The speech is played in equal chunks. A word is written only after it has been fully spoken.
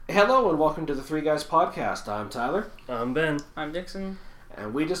Hello and welcome to the Three Guys Podcast. I'm Tyler. I'm Ben. I'm Dixon.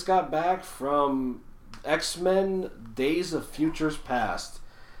 And we just got back from X-Men Days of Futures Past.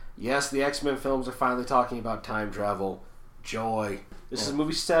 Yes, the X-Men films are finally talking about time travel. Joy. This is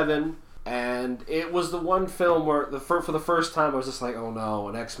movie 7, and it was the one film where for the first time I was just like, oh no,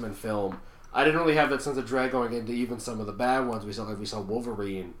 an X-Men film. I didn't really have that sense of dread going into even some of the bad ones. We saw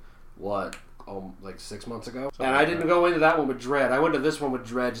Wolverine, like 6 months ago? And I didn't go into that one with dread. I went to this one with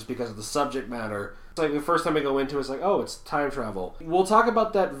dread just because of the subject matter. It's like the first time I go into it, it's like, oh, it's time travel. We'll talk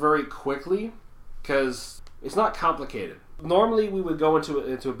about that very quickly, because it's not complicated. Normally we would go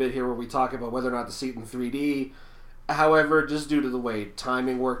into a bit here where we talk about whether or not to see it in 3D. However, just due to the way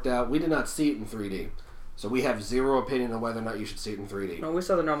timing worked out, we did not see it in 3D. So we have zero opinion on whether or not you should see it in 3D. No, we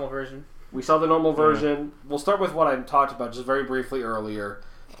saw the normal version. We saw the normal version. We'll start with what I talked about just very briefly earlier.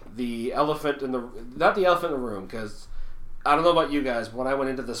 Not the elephant in the room, because I don't know about you guys, but when I went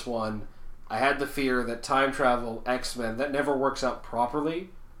into this one, I had the fear that time travel, X-Men, that never works out properly,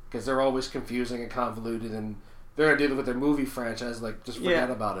 because they're always confusing and convoluted, and they're going to do it with their movie franchise, like, just forget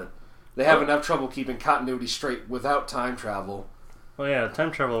about it. They have enough trouble keeping continuity straight without time travel. Well, yeah,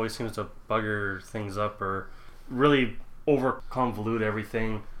 time travel always seems to bugger things up or really over-convolute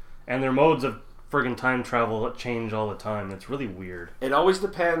everything, and their modes of friggin' time travel change all the time. It's really weird. It always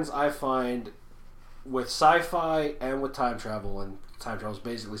depends, I find, with sci-fi and with time travel, and time travel is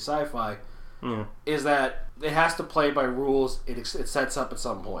basically sci-fi, is that it has to play by rules it sets up at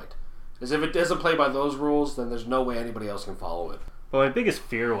some point. Because if it doesn't play by those rules, then there's no way anybody else can follow it. Well, my biggest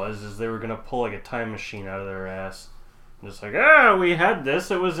fear is they were going to pull like a time machine out of their ass. Just like, we had this,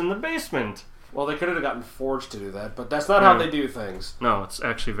 it was in the basement. Well, they could have gotten Forged to do that, but that's not how they do things. No, it's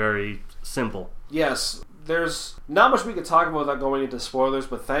actually very simple. Yes, there's not much we could talk about without going into spoilers,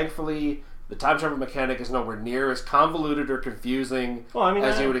 but thankfully, the time travel mechanic is nowhere near as convoluted or confusing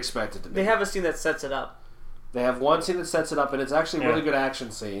as you would expect it to be. They have a scene that sets it up. They have one scene that sets it up, and it's actually a really good action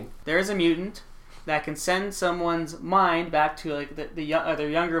scene. There is a mutant that can send someone's mind back to like their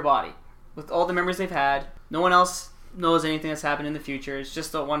younger body with all the memories they've had. No one else knows anything that's happened in the future. It's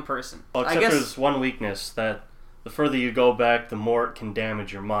just the one person. Well, except there's one weakness, that the further you go back, the more it can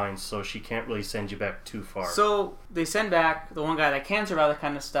damage your mind, so she can't really send you back too far. So they send back the one guy that can survive that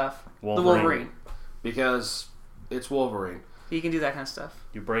kind of stuff, Wolverine. the Wolverine. Because it's Wolverine. He can do that kind of stuff.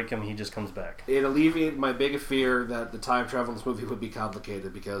 You break him, he just comes back. It alleviated my biggest fear that the time travel in this movie would be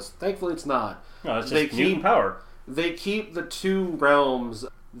complicated, because thankfully it's not. No, it's just mutant power. They keep the two realms,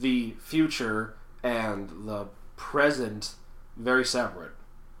 the future and the present, very separate.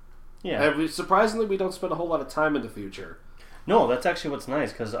 Yeah. And surprisingly, we don't spend a whole lot of time in the future. No, that's actually what's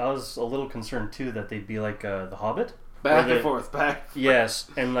nice, because I was a little concerned too that they'd be like The Hobbit. Back and forth. Yes,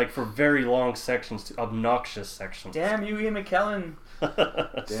 and like for very long sections, obnoxious sections. Damn you, Ian McKellen.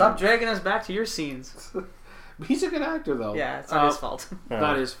 Stop dragging us back to your scenes. He's a good actor, though. Yeah, it's not his fault.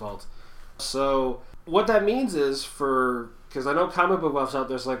 Not his fault. So, what that means is because I know comic book buffs out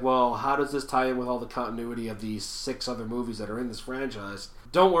there's like, well, how does this tie in with all the continuity of these 6 other movies that are in this franchise?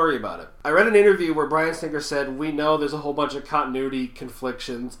 Don't worry about it. I read an interview where Bryan Singer said, we know there's a whole bunch of continuity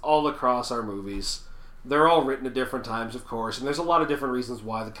conflictions all across our movies. They're all written at different times, of course, and there's a lot of different reasons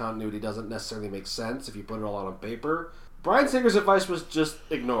why the continuity doesn't necessarily make sense if you put it all out on paper. Bryan Singer's advice was just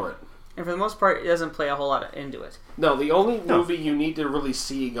ignore it. And for the most part, it doesn't play a whole lot into it. No, the only movie you need to really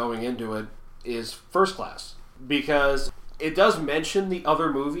see going into it is First Class. Because it does mention the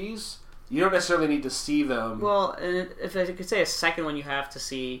other movies. You don't necessarily need to see them. Well, and if I could say a second one you have to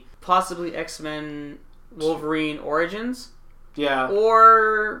see, possibly X-Men Wolverine Origins. Yeah.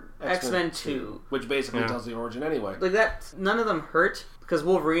 Or X-Men 2. Which basically tells the origin anyway. Like that, none of them hurt, because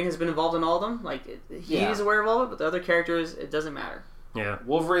Wolverine has been involved in all of them. Like, he's aware of all of it, but the other characters, it doesn't matter. Yeah.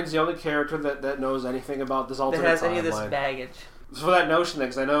 Wolverine's the only character that knows anything about this alternate timeline. That has any of this baggage. So for that notion,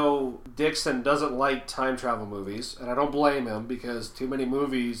 because I know Dixon doesn't like time travel movies, and I don't blame him, because too many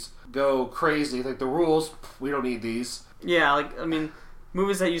movies go crazy. Like, the rules, we don't need these. Yeah, like, I mean,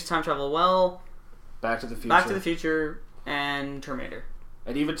 movies that use time travel well... Back to the Future. And Terminator.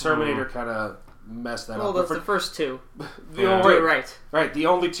 And even Terminator kind of messed that up. Well, that's the first two. Right, the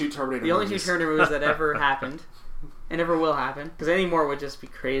only 2 Terminator movies. The only 2 Terminator movies that ever happened. And never will happen. Because any more would just be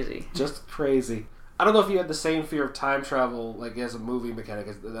crazy. Just crazy. I don't know if you had the same fear of time travel, like, as a movie mechanic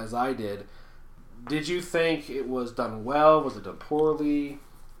as I did. Did you think it was done well? Was it done poorly?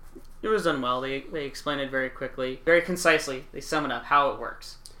 It was done well. They explain it very quickly. Very concisely. They sum it up, how it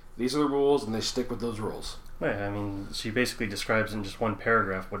works. These are the rules, and they stick with those rules. Yeah, I mean, she basically describes in just one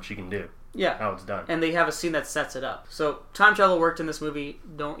paragraph what she can do. Yeah. How it's done. And they have a scene that sets it up. So, time travel worked in this movie.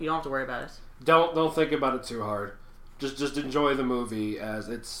 You don't have to worry about it. Don't think about it too hard. Just enjoy the movie as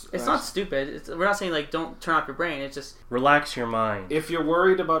it's. It's not stupid. We're not saying like don't turn off your brain. It's just Relax your mind. If you're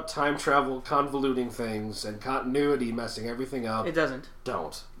worried about time travel convoluting things and continuity messing everything up, it doesn't.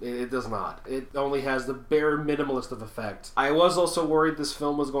 don't. It does not. It only has the bare minimalist of effect. I was also worried this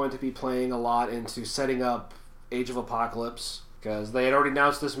film was going to be playing a lot into setting up Age of Apocalypse, because they had already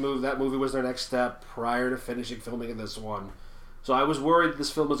announced this movie. That movie was their next step prior to finishing filming of this one. So I was worried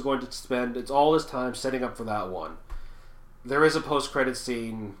this film was going to spend all this time setting up for that one. There is a post-credit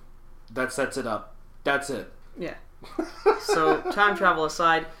scene that sets it up. That's it. Yeah. So, time travel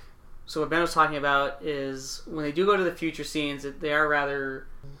aside, so what Ben was talking about is when they do go to the future scenes, they are rather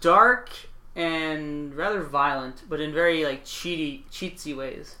dark and rather violent, but in very like cheatsy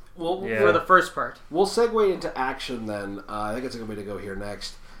ways. Well, For the first part. We'll segue into action then. I think it's a good way to go here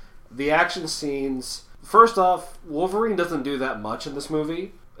next. The action scenes. First off, Wolverine doesn't do that much in this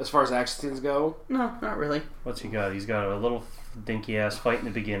movie as far as action scenes go. No, not really. What's he got? He's got a little dinky ass fight in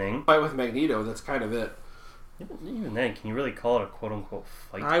the beginning. Fight with Magneto, that's kind of it. Even then, can you really call it a quote unquote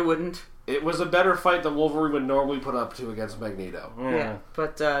fight? I wouldn't. It was a better fight than Wolverine would normally put up to against Magneto. Yeah,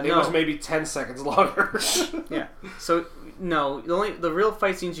 but It was maybe 10 seconds longer. Yeah. So no, the real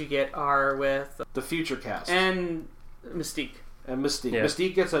fight scenes you get are with The future cast. and Mystique. And Mystique. Yeah.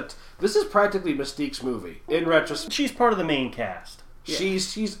 Mystique gets this is practically Mystique's movie. In retrospect, She's part of the main cast. Yeah.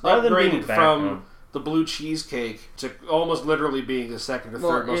 she's Rather than being upgraded background. from the blue cheesecake to almost literally being the second or third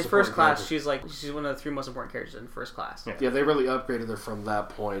Well, most in First important Class, character. she's one of the 3 most important characters in First Class. Yeah. Yeah, they really upgraded her from that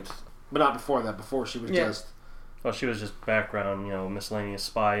point. But not before that. Before she was Yeah. just Well, she was just background, miscellaneous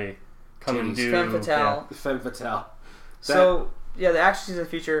spy, come and Titties. do. Femme fatale. femme fatale. So yeah, the action scenes in the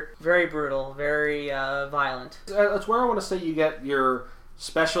future very brutal, very violent. That's where I want to say you get your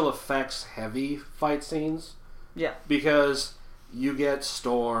special effects heavy fight scenes. Yeah. Because you get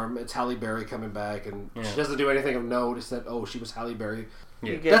Storm, it's Halle Berry coming back, and Yeah. she doesn't do anything of note except, she was Halle Berry.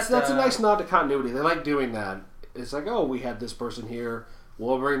 Yeah. You get, That's a nice nod to continuity. They like doing that. It's like, we had this person here,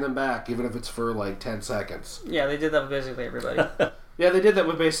 we'll bring them back, even if it's for like 10 seconds. Yeah, they did that with basically everybody. Yeah, they did that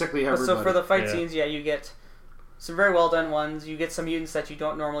with basically But everybody. so for the fight Yeah. scenes, you get some very well done ones. You get some mutants that you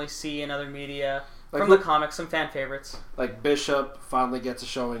don't normally see in other media. Like From the comics, some fan favorites. Like Bishop finally gets a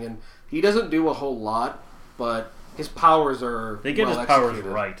showing, and he doesn't do a whole lot, but his powers are They get well his powers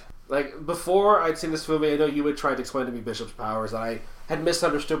executed. right. Like, before I'd seen this movie, I know you would try to explain to me Bishop's powers, and I had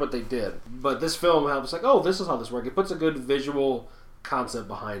misunderstood what they did. But this film, I was like, this is how this works. It puts a good visual concept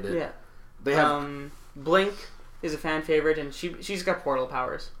behind it. Yeah. They have, Blink is a fan favorite, and she's got portal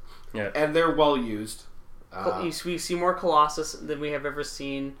powers. and they're well used. We see more Colossus than we have ever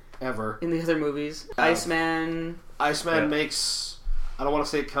seen Ever. in the other movies. Iceman, Iceman Yeah. makes, I don't want to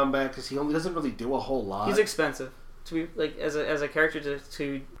say a comeback, because he only doesn't really do a whole lot. he's expensive. To be like as a character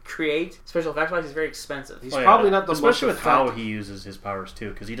to create special effects wise, he's very expensive. He's probably not the especially most with how effective. he uses his powers too,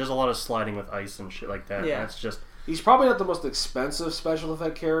 because he does a lot of sliding with ice and shit like that. Yeah. That's just He's probably not the most expensive special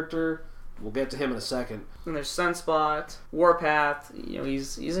effect character. We'll get to him in a second. And there's Sunspot, Warpath.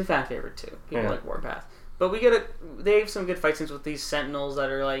 He's a fan favorite too. People Yeah. like Warpath. But they have some good fight scenes with these Sentinels that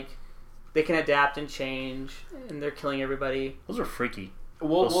are like they can adapt and change, and they're killing everybody. those are freaky.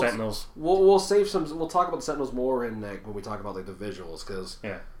 We'll Those Sentinels. We'll save some. We'll talk about the Sentinels more in when we talk about like the visuals, because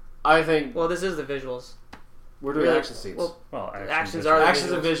Yeah. I think Well, this is the visuals. we're doing Really? action scenes. Well, Well, actions are the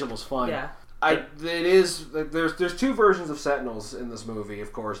Actions and visuals, fine. Yeah. It is. There's 2 versions of Sentinels in this movie.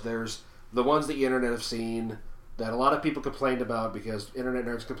 Of course, there's the ones that the internet have seen that a lot of people complained about because internet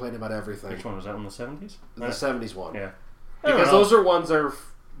nerds complained about everything. Which one was that in the 70s? The 70s one, Yeah. because those are ones that are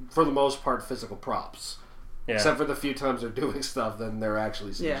for the most part physical props. Yeah. Except for the few times they're doing stuff, then they're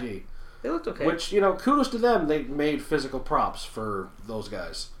actually CG. They looked okay. Which, kudos to them. They made physical props for those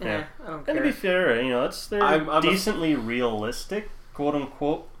guys. Yeah. I don't And care. to be fair, they're I'm a- decently realistic, quote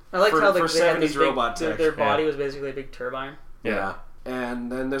unquote. I liked for- how for they had 70s these big, robot tech, their body was basically a big turbine. Yeah.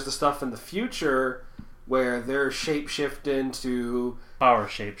 And then there's the stuff in the future where they're shape-shifting to... Power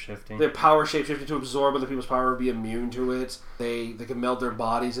shape shifting. Their power shape-shifting to absorb other people's power, be immune to it. They can meld their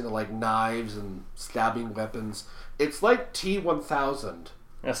bodies into, like, knives and stabbing weapons. It's like T-1000.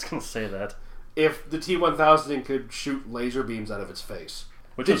 I was gonna say that, If the T-1000 could shoot laser beams out of its face.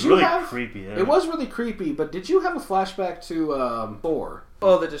 which Did was you really have- creepy. Yeah. It was really creepy, but did you have a flashback to Thor,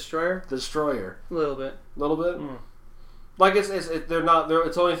 Oh, the Destroyer? the Destroyer? A little bit. A little bit? Mm. Like, they're not...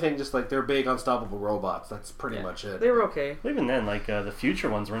 it's the only thing just, like, they're big, unstoppable robots. That's pretty much it. They were okay. Even then, the future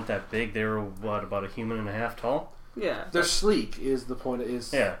ones weren't that big. They were about a human and a half tall. Yeah. They're sleek, is the point.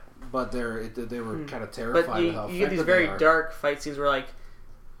 Yeah. But they were kind of But terrified with how you get these effective very they are. dark fight scenes where, like...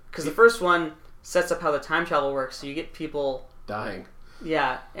 Because the first one sets up how the time travel works, so you get people... Dying.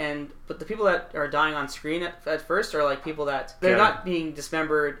 Yeah, but the people that are dying on screen at first are like people that they're not being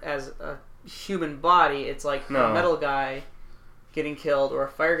dismembered as a human body. It's like a metal guy getting killed, or a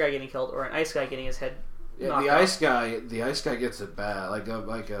fire guy getting killed, or an ice guy getting his head knocked off. The ice guy gets it bad. Like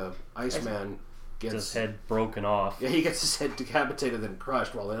a Iceman gets his head broken off. Yeah, he gets his head decapitated and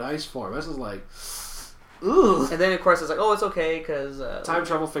crushed while in ice form. This is like, ooh. And then of course it's like, oh, it's okay because time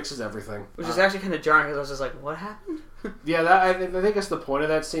travel fixes everything, which is actually kind of jarring because I was just like, what happened? Yeah, I think that's the point of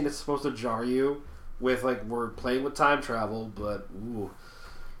that scene. It's supposed to jar you with like we're playing with time travel, but ooh.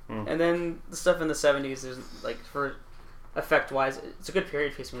 And then the stuff in the 70s is like, for effect wise, it's a good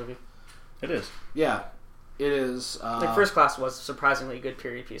period piece movie. It is. Yeah, it is. Like First Class was surprisingly a good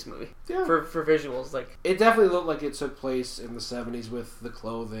period piece movie. Yeah. For visuals, like it definitely looked like it took place in the 70s with the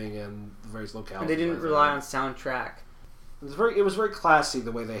clothing and the various locales. And they didn't rely on soundtrack. It was very classy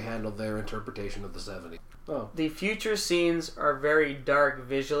the way they handled their interpretation of the 70s. Oh. The future scenes are very dark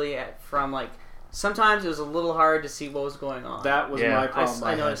visually. From like sometimes it was a little hard to see what was going on. That was my problem.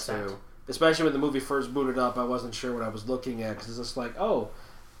 I noticed had that too. Especially when the movie first booted up, I wasn't sure what I was looking at because it's just like, oh,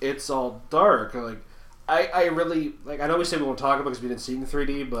 it's all dark. Like I really like. I know we said we won't talk about it because we didn't see it in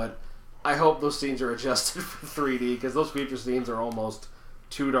 3D, but I hope those scenes are adjusted for 3D because those future scenes are almost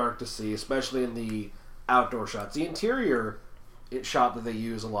too dark to see, especially in the outdoor shots. The interior shot that they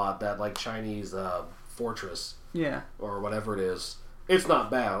use a lot, that like Chinese fortress, or whatever it is, it's not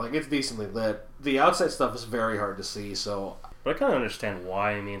bad. Like it's decently lit. The outside stuff is very hard to see, so. But I kind of understand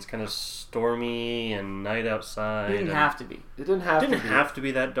why. I mean, it's kind of stormy and night outside. It didn't have to be. It didn't have to be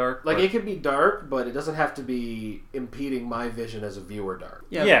that dark. Like, it could be dark, but it doesn't have to be impeding my vision as a viewer dark.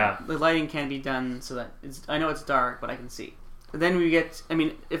 Yeah. The lighting can be done so that I know it's dark, but I can see. But then we get... I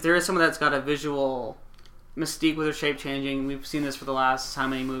mean, if there is someone that's got a visual mystique with their shape changing, we've seen this for the last how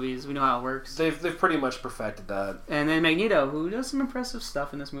many movies, we know how it works. They've pretty much perfected that. And then Magneto, who does some impressive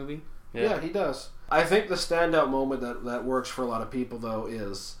stuff in this movie. Yeah, he does. I think the standout moment that works for a lot of people, though,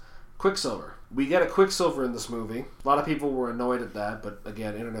 is Quicksilver. We get a Quicksilver in this movie. A lot of people were annoyed at that, but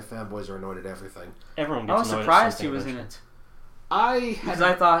again, internet fanboys are annoyed at everything. Everyone gets I was annoyed surprised he was in it. Because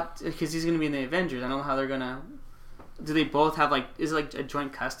I thought, because he's going to be in the Avengers, I don't know how they're going to... Do they both have, like... Is it like a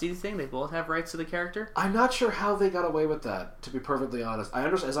joint custody thing? They both have rights to the character? I'm not sure how they got away with that, to be perfectly honest.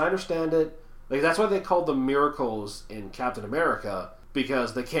 As I understand it, like that's why they called them miracles in Captain America,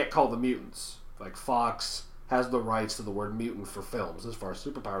 because they can't call them mutants. Like, Fox has the rights to the word mutant for films as far as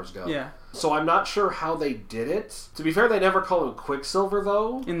superpowers go. Yeah. So I'm not sure how they did it. To be fair, they never call him Quicksilver,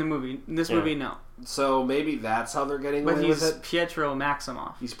 though. In the movie. In this movie, no. So maybe that's how they're getting away with it. But he's Pietro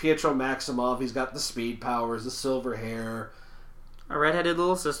Maximoff. He's Pietro Maximoff. He's got the speed powers, the silver hair. A redheaded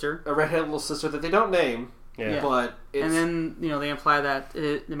little sister. A redheaded little sister that they don't name. Yeah. But it's... And then, they imply that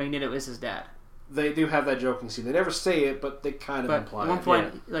the Magneto is his dad. They do have that joking scene. They never say it, but they kind of imply it. At one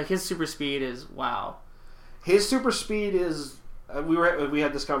point, like, his super speed is wow. His super speed is... we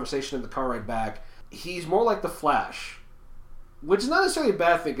had this conversation in the car ride back. He's more like the Flash. Which is not necessarily a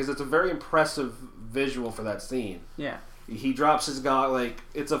bad thing, because it's a very impressive visual for that scene. Yeah. He drops his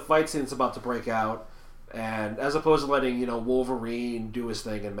it's a fight scene that's about to break out, and as opposed to letting, Wolverine do his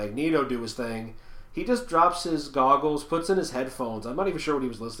thing and Magneto do his thing, he just drops his goggles, puts in his headphones. I'm not even sure what he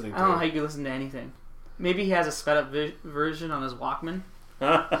was listening to. I don't know how you can listen to anything. Maybe he has a sped up version on his Walkman.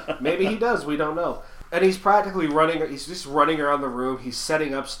 Maybe he does. We don't know. And he's practically running. He's just running around the room. He's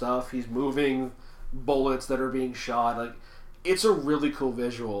setting up stuff. He's moving bullets that are being shot. Like, it's a really cool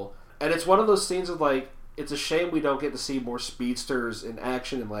visual. And it's one of those scenes of, like, it's a shame we don't get to see more speedsters in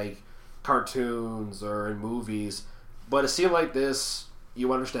action in, like, cartoons or in movies. But a scene like this,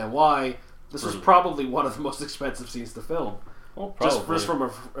 you understand why. This was probably one of the most expensive scenes to film. Well, probably. Just from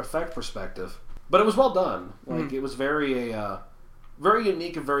an effect perspective. But it was well done. Like, it was very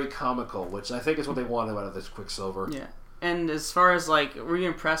unique and very comical, which I think is what they wanted out of this Quicksilver. Yeah. And as far as, like, were you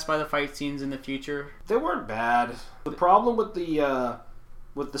impressed by the fight scenes in the future? They weren't bad. The problem with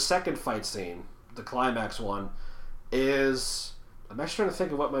the second fight scene, the climax one, is... I'm actually trying to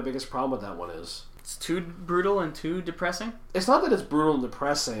think of what my biggest problem with that one is. It's too brutal and too depressing? It's not that it's brutal and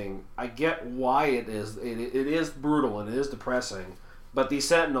depressing. I get why it is. It is brutal and it is depressing. But these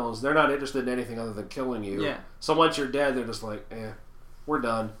Sentinels, they're not interested in anything other than killing you. Yeah. So once you're dead, they're just like, we're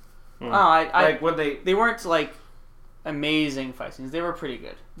done. Oh, when they weren't, like, amazing fight scenes. They were pretty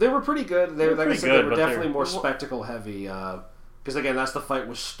good. They were pretty good. They were definitely more spectacle heavy. Because again, that's the fight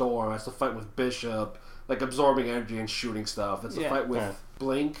with Storm. That's the fight with Bishop, like absorbing energy and shooting stuff. That's the fight with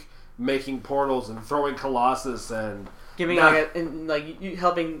Blink, making portals and throwing Colossus and giving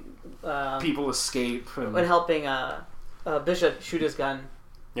helping people escape and helping Bishop shoot his gun.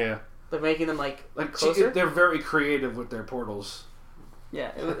 Yeah, but making them like closer. They're very creative with their portals.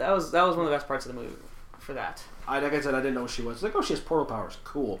 Yeah, that was one of the best parts of the movie for that. Like I said, I didn't know what she was. Like, oh, she has portal powers.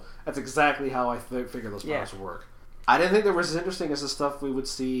 Cool. That's exactly how I figured those powers would work. I didn't think they were as interesting as the stuff we would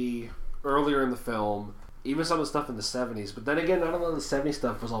see earlier in the film. Even some of the stuff in the 70s. But then again, not a lot of the 70s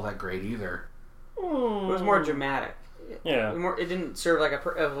stuff was all that great either. It was more dramatic. Yeah. It didn't serve like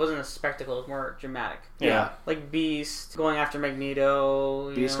it wasn't a spectacle. It was more dramatic. Yeah. Like Beast going after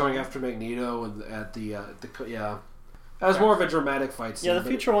Magneto. Beast going after Magneto and at the yeah. That was more of a dramatic fight scene. Yeah, the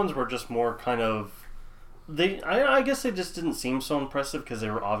future ones were just more kind of... I guess they just didn't seem so impressive because they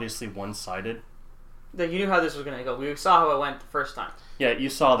were obviously one-sided. Like, you knew how this was going to go. We saw how it went the first time. Yeah, you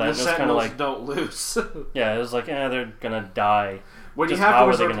saw that. The it was kind of like... don't lose. Yeah, it was like, they're going to die. When just you have how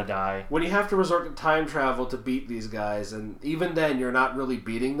to are they going to die? When you have to resort to time travel to beat these guys, and even then you're not really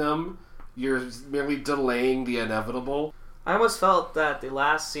beating them, you're merely delaying the inevitable. I almost felt that the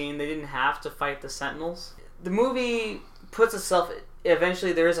last scene, they didn't have to fight the Sentinels. The movie puts itself...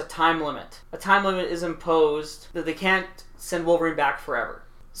 Eventually, there is a time limit. A time limit is imposed that they can't send Wolverine back forever.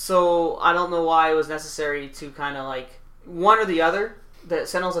 So, I don't know why it was necessary to kind of like... One or the other, the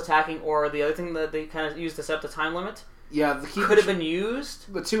Sentinels attacking, or the other thing that they kind of used to set up the time limit... Yeah, could have been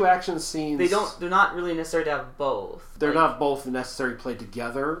used. The two action scenes... They're not really necessary to have both. They're not both necessary played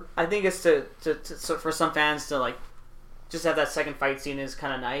together. I think it's so for some fans to like just have that second fight scene is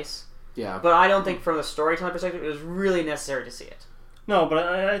kind of nice. Yeah. But I don't think from the storytelling perspective it was really necessary to see it. No, but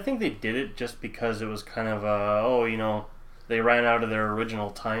I think they did it just because it was kind of they ran out of their original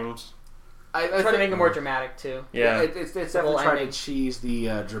times. I try to make it more dramatic too. Yeah, it's definitely trying to cheese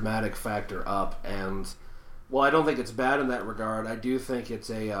the dramatic factor up, and well, I don't think it's bad in that regard. I do think it's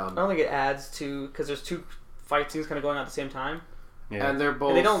a. I don't think it adds to because there's two fight scenes kind of going on at the same time. Yeah. And they're both.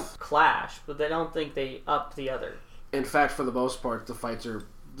 And they don't clash, but they don't think they up the other. In fact, for the most part, the fights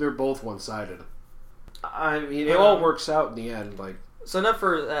they're both one-sided. I mean, it all works out in the end. Like, so enough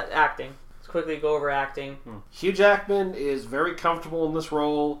for that acting. Let's quickly go over acting. Hugh Jackman is very comfortable in this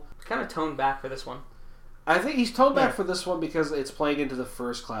role. Kind of toned back for this one. I think he's toned back for this one because it's playing into the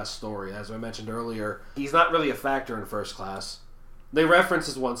First Class story. As I mentioned earlier, he's not really a factor in First Class. They reference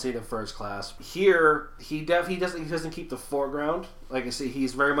his one scene in First Class. Here, he doesn't keep the foreground. Like I say,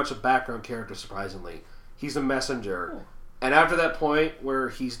 he's very much a background character. Surprisingly, he's a messenger. Oh. And after that point where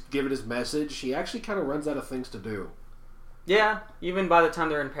he's given his message, he actually kind of runs out of things to do. Yeah, even by the time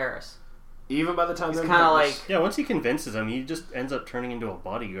they're in Paris. Even by the time they're in Paris. Yeah, once he convinces him, he just ends up turning into a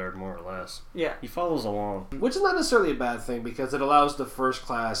bodyguard, more or less. Yeah. He follows along. Which is not necessarily a bad thing, because it allows the First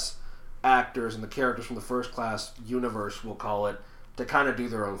Class actors and the characters from the First Class universe, we'll call it, to kind of do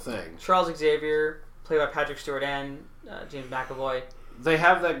their own thing. Charles Xavier, played by Patrick Stewart and James McAvoy. They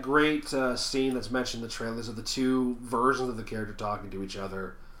have that great scene that's mentioned in the trailers of the two versions of the character talking to each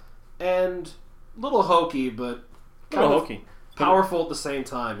other. And a little hokey, but kind of powerful at the same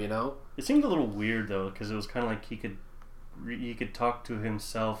time, you know? It seemed a little weird, though, because it was kind of like he could talk to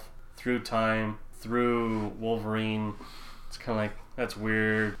himself through time, through Wolverine. It's kind of like, that's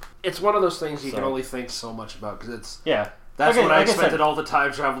weird. It's one of those things you can only think so much about, because it's... Yeah. That's what I expected all the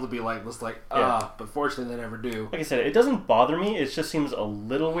time travel to be like. It's like, but fortunately they never do. Like I said, it doesn't bother me. It just seems a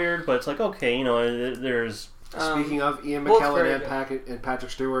little weird, but it's like, okay, you know, there's... Speaking of, Ian McKellen and Patrick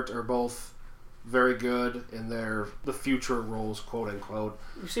Stewart are both very good in the future roles, quote unquote.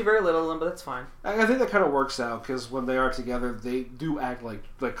 You see very little of them, but that's fine. I think that kind of works out, because when they are together, they do act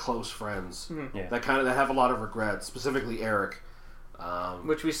like close friends. Mm-hmm. Yeah. That have a lot of regrets, specifically Eric.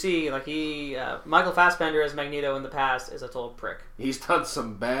 Which we see, like Michael Fassbender as Magneto in the past is a total prick. He's done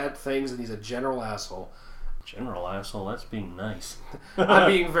some bad things, and he's a general asshole. General asshole? That's being nice. I'm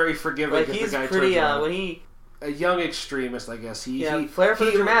being very forgiving. Like, he's the guy pretty. When he a young extremist, I guess. Flair for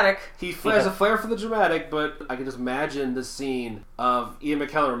the dramatic. He has a flair for the dramatic, but I can just imagine the scene of Ian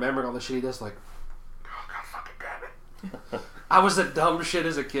McKellen remembering all the shit he does, like, oh god, fucking damn it. I was a dumb shit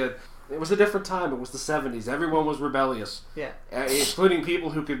as a kid. It was a different time. It was the 70s. Everyone was rebellious. Yeah. Including people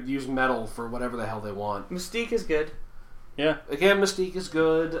who could use metal for whatever the hell they want. Mystique is good. Yeah. Again, Mystique is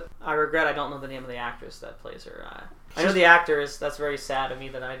good. I regret I don't know the name of the actress that plays her. I know the actor is. That's very sad of me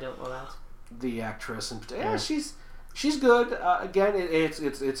that I don't know that. The actress, she's good. Again,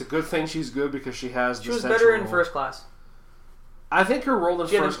 it's a good thing she's good, because she has. She was better in First Class. I think her role in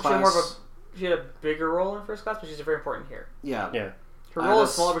First Class. She had a bigger role in First Class, but she's very important here. Yeah. Yeah. Her role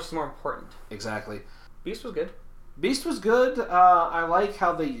is smaller, but she's more important. Exactly. Beast was good. I like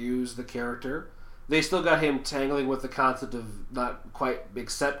how they used the character. They still got him tangling with the concept of not quite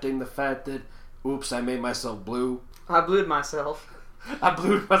accepting the fact that, oops, I made myself blue. I blued myself.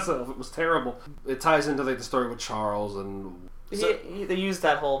 It was terrible. It ties into the story with Charles, and they used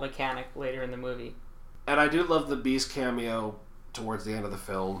that whole mechanic later in the movie. And I do love the Beast cameo towards the end of the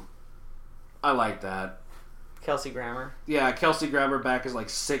film. I like that. Kelsey Grammer. Yeah, Kelsey Grammer back is like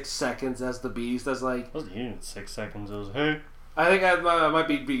 6 seconds as the Beast. That's like... It wasn't even 6 seconds. It was, hey. I think I might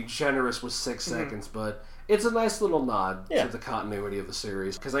be being generous with 6 seconds, but it's a nice little nod to the continuity of the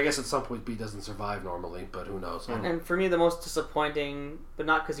series. Because I guess at some point B doesn't survive normally, but who knows. And for me, the most disappointing, but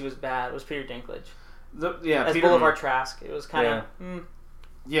not because he was bad, was Peter Dinklage. As Boulevard Trask. It was kind of...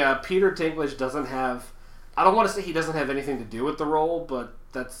 Yeah, Peter Dinklage doesn't have... I don't want to say he doesn't have anything to do with the role, but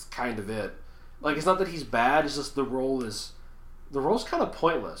that's kind of it. Like, it's not that he's bad, it's just the role's kind of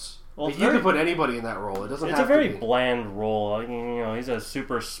pointless. Well, like, you could put anybody in that role. It doesn't have to be. It's a very bland role. Like, he's a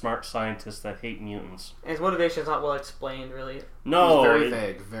super smart scientist that hate mutants. And his motivation is not well explained, really. No. It's very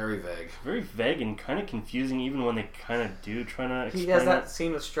vague. Very vague. Very vague and kind of confusing, even when they kind of do try to explain He has that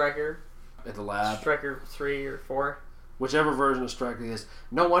scene with Stryker. At the lab. Stryker 3 or 4. Whichever version of Stryker he is.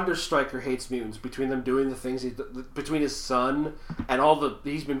 No wonder Stryker hates mutants. Between them doing the things between his son and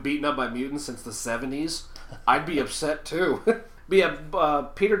he's been beaten up by mutants since the 70s, I'd be upset too. But yeah,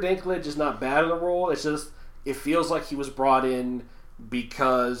 Peter Dinklage is not bad in the role. It's just, it feels like he was brought in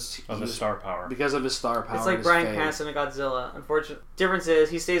because of his star power. Because of his star power. It's like Bryan Cranston in Godzilla. Unfortunate difference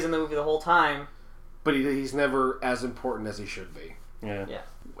is he stays in the movie the whole time, but he's never as important as he should be. Yeah.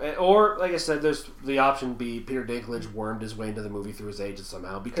 Or, like I said, there's the option B, Peter Dinklage wormed his way into the movie through his agent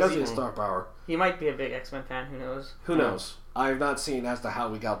somehow because of his star power. He might be a big X-Men fan, who knows? Who knows? I've not seen as to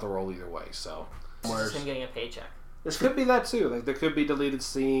how he got the role either way, so... It's just him getting a paycheck. This could be that too. Like, there could be deleted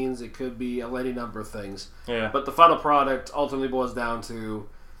scenes, it could be any number of things. Yeah. But the final product ultimately boils down to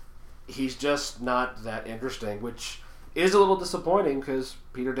he's just not that interesting, which is a little disappointing because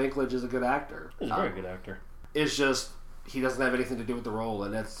Peter Dinklage is a good actor. He's a very good actor. It's just... he doesn't have anything to do with the role,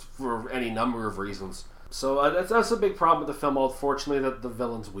 and that's for any number of reasons. So that's a big problem with the film. Unfortunately, that the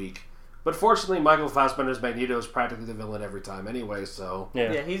villain's weak. But fortunately, Michael Fassbender's Magneto is practically the villain every time anyway, so...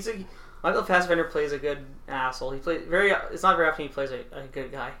 Yeah, Michael Fassbender plays a good asshole. It's not very often he plays a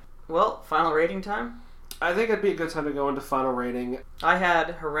good guy. Well, final rating time? I think it'd be a good time to go into final rating. I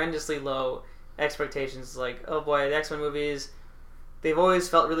had horrendously low expectations. Like, oh boy, the X-Men movies, they've always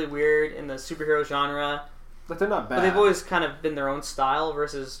felt really weird in the superhero genre. But they're not bad. But they've always kind of been their own style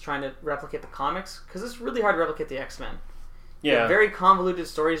versus trying to replicate the comics. Because it's really hard to replicate the X-Men. Yeah. Very convoluted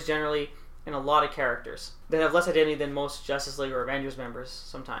stories generally, and a lot of characters that have less identity than most Justice League or Avengers members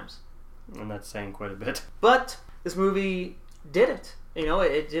sometimes. And that's saying quite a bit. But this movie did it.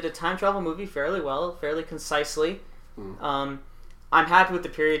 It did a time travel movie fairly well, fairly concisely. I'm happy with the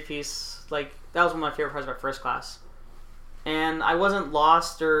period piece. Like, that was one of my favorite parts about First Class. And I wasn't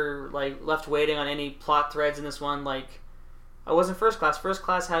lost or left waiting on any plot threads in this one. Like, I wasn't First Class. First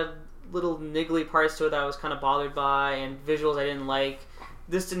Class had little niggly parts to it that I was kind of bothered by, and visuals I didn't like.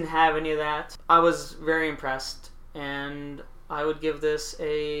 This didn't have any of that. I was very impressed, and I would give this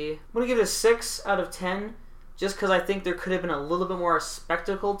I'm going to give it a 6 out of 10, just because I think there could have been a little bit more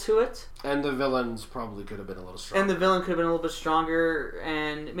spectacle to it. And the villains probably could have been a little stronger. And the villain could have been a little bit stronger,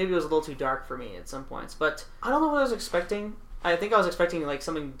 and maybe it was a little too dark for me at some points. But I don't know what I was expecting. I think I was expecting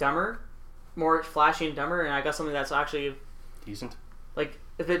something dumber, more flashy and dumber, and I got something that's actually decent,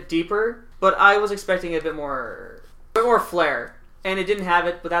 a bit deeper. But I was expecting a bit more flair, and it didn't have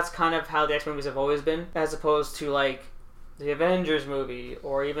it. But that's kind of how the X-Men movies have always been, as opposed to the Avengers movie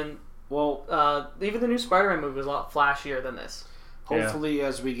or even even the new Spider-Man movie was a lot flashier than this. Hopefully,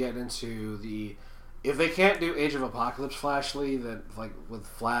 as we get into if they can't do Age of Apocalypse flashly, then with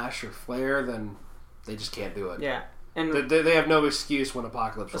flash or flare, then they just can't do it. Yeah. And they have no excuse when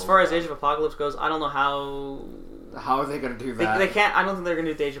Apocalypse. As far as Age of Apocalypse goes, I don't know how are they going to do that. They can't. I don't think they're going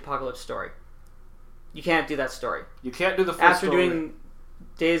to do the Age of Apocalypse story. You can't do that story. You can't do the full after story.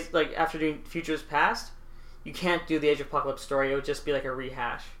 After doing Futures Past. You can't do the Age of Apocalypse story. It would just be like a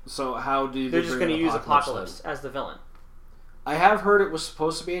rehash. So how do they're just going to use Apocalypse as the villain? I have heard it was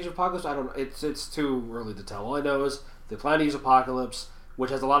supposed to be Age of Apocalypse. I don't know. It's too early to tell. All I know is they plan to use Apocalypse, which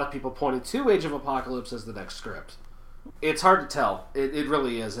has a lot of people pointing to Age of Apocalypse as the next script. It's hard to tell. It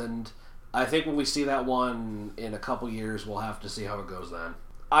really is, and I think when we see that one in a couple years, we'll have to see how it goes then.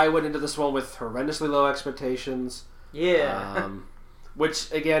 I went into this one with horrendously low expectations. Yeah.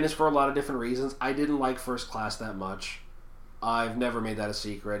 Which, again, is for a lot of different reasons. I didn't like First Class that much. I've never made that a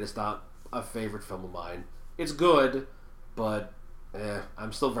secret. It's not a favorite film of mine. It's good, but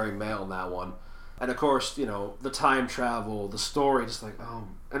I'm still very male on that one. And, of course, the time travel, the story, just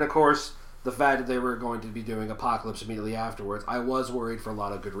and, of course, the fact that they were going to be doing Apocalypse immediately afterwards. I was worried for a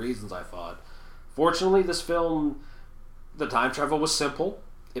lot of good reasons, I thought. Fortunately, this film, the time travel was simple.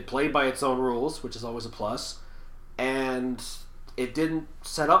 It played by its own rules, which is always a plus. And it didn't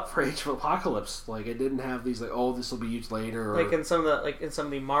set up for Age of Apocalypse. Like, it didn't have these, like, oh, this will be used later. Or Like in some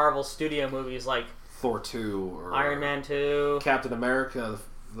of the Marvel studio movies, like Thor 2 or Iron Man 2. Captain America,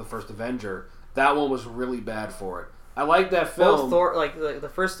 the first Avenger. That one was really bad for it. I like that film. Both Thor, like the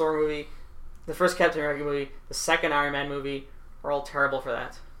first Thor movie, the first Captain America movie, the second Iron Man movie, are all terrible for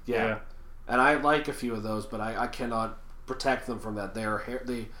that. Yeah. And I like a few of those, but I cannot protect them from that.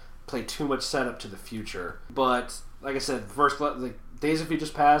 They play too much setup to the future. But like I said, the Days of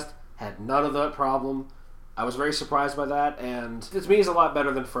Futures Past had none of that problem. I was very surprised by that, and to me, it's a lot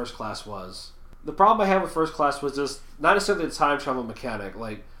better than First Class was. The problem I had with First Class was just not necessarily the time travel mechanic,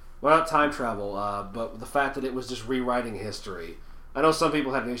 like, well, not time travel, but the fact that it was just rewriting history. I know some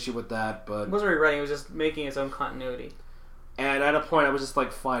people had an issue with that, but It wasn't rewriting; it was just making its own continuity. and at a point I was just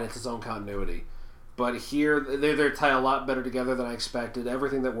like, fine, it's its own continuity. But here, they tie a lot better together than I expected.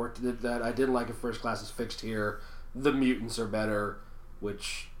 Everything that I didn't like in First Class is fixed here. The mutants are better,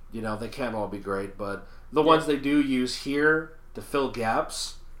 which, they can't all be great, but the ones they do use here to fill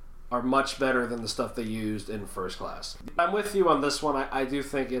gaps are much better than the stuff they used in First Class. I'm with you on this one. I do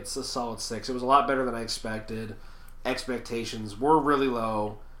think it's a solid 6. It was a lot better than I expected. Expectations were really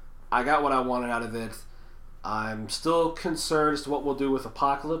low. I got what I wanted out of it. I'm still concerned as to what we'll do with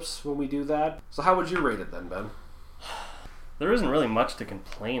Apocalypse when we do that. So how would you rate it then, Ben? There isn't really much to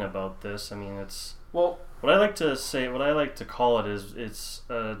complain about this. I mean, it's... Well, what I like to call it is it's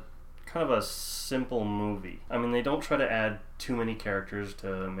kind of a simple movie. I mean, they don't try to add too many characters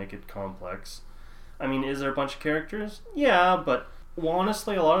to make it complex. I mean, is there a bunch of characters? Yeah, but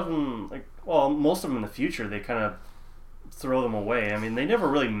honestly, a lot of them, most of them in the future, they kind of throw them away. I mean, they never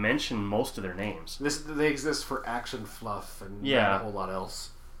really mention most of their names. they exist for action fluff and not a whole lot else.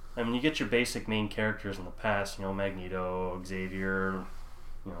 I mean, you get your basic main characters in the past, Magneto, Xavier,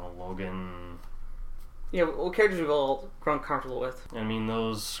 Logan. Yeah, what characters we've all grown comfortable with. I mean,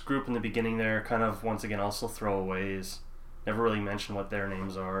 those group in the beginning there kind of, once again, also throwaways. Never really mention what their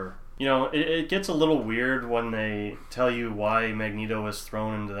names are. It gets a little weird when they tell you why Magneto was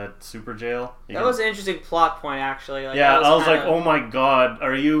thrown into that super jail. That was an interesting plot point, actually. I was like, oh my god,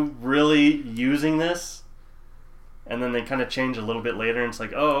 are you really using this? And then they kind of change a little bit later, and it's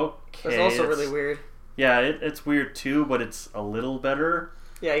like, oh, okay. It's also really weird. Yeah, it's weird too, but it's a little better.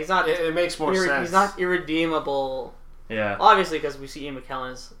 Yeah, he's not... It makes more sense. He's not irredeemable. Yeah. Obviously, because we see Ian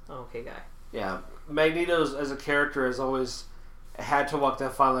McKellen as an okay guy. Yeah. Magneto, as a character, has always had to walk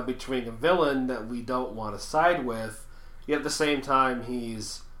that fine line between a villain that we don't want to side with, yet at the same time,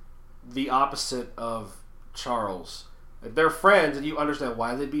 he's the opposite of Charles. They're friends, and you understand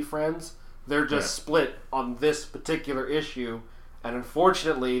why they'd be friends. They're just split on this particular issue, and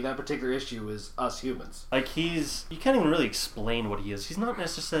unfortunately, that particular issue is us humans. Like, you can't even really explain what he is. He's not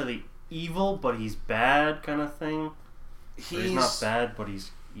necessarily evil, but he's bad kind of thing. He's not bad, but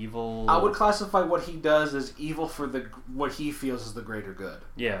he's evil. I would classify what he does as evil for what he feels is the greater good.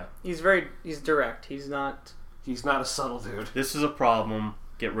 Yeah. He's direct. He's not a subtle dude. This is a problem.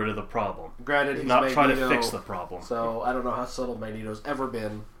 Get rid of the problem. Granted, he's not Magneto, try to fix the problem. So I don't know how subtle Magneto's ever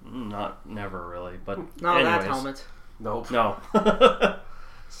been. Never really, but not anyways. that helmet. Nope. No.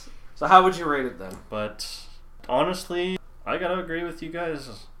 So how would you rate it then? But honestly, I gotta agree with you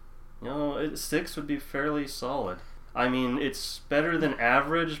guys. 6 would be fairly solid. I mean, it's better than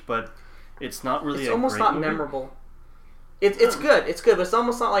average, but it's not really. It's almost not memorable. It's good. It's good, but it's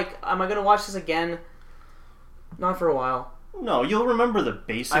almost not like, am I gonna watch this again? Not for a while. No, you'll remember the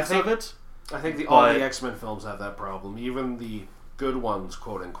basics of it. I think all the X-Men films have that problem. Even the good ones,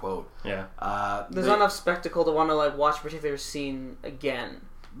 quote unquote. Yeah. There's not enough spectacle to want to watch a particular scene again.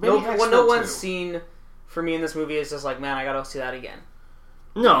 No one scene for me in this movie is just like, man, I gotta see that again.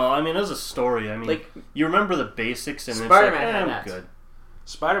 No, I mean, as a story, I mean, you remember the basics, and Spider-Man it's like, had that. Good.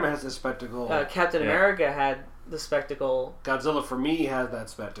 Spider-Man has the spectacle. Captain America had the spectacle. Godzilla, for me, has that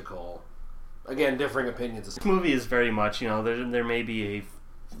spectacle. Again, differing opinions. This movie is very much, there may be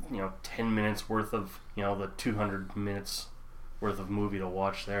a, 10 minutes worth of, the 200 minutes worth of movie to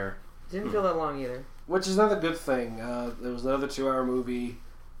watch there. Didn't feel that long either. Which is another good thing. There was another 2-hour movie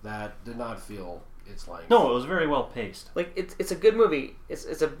that did not feel its length. No, it was very well paced. It's a good movie.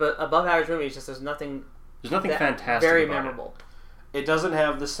 It's a above average movie. It's just there's nothing fantastic very about memorable. It doesn't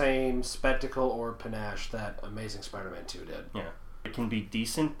have the same spectacle or panache that Amazing Spider-Man 2 did. Yeah. It can be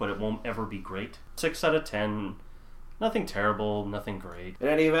decent, but it won't ever be great. 6 out of 10. Nothing terrible, nothing great. In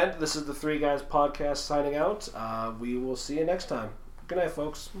any event, this is the Three Guys Podcast signing out. We will see you next time. Good night,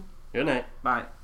 folks. Good night. Bye.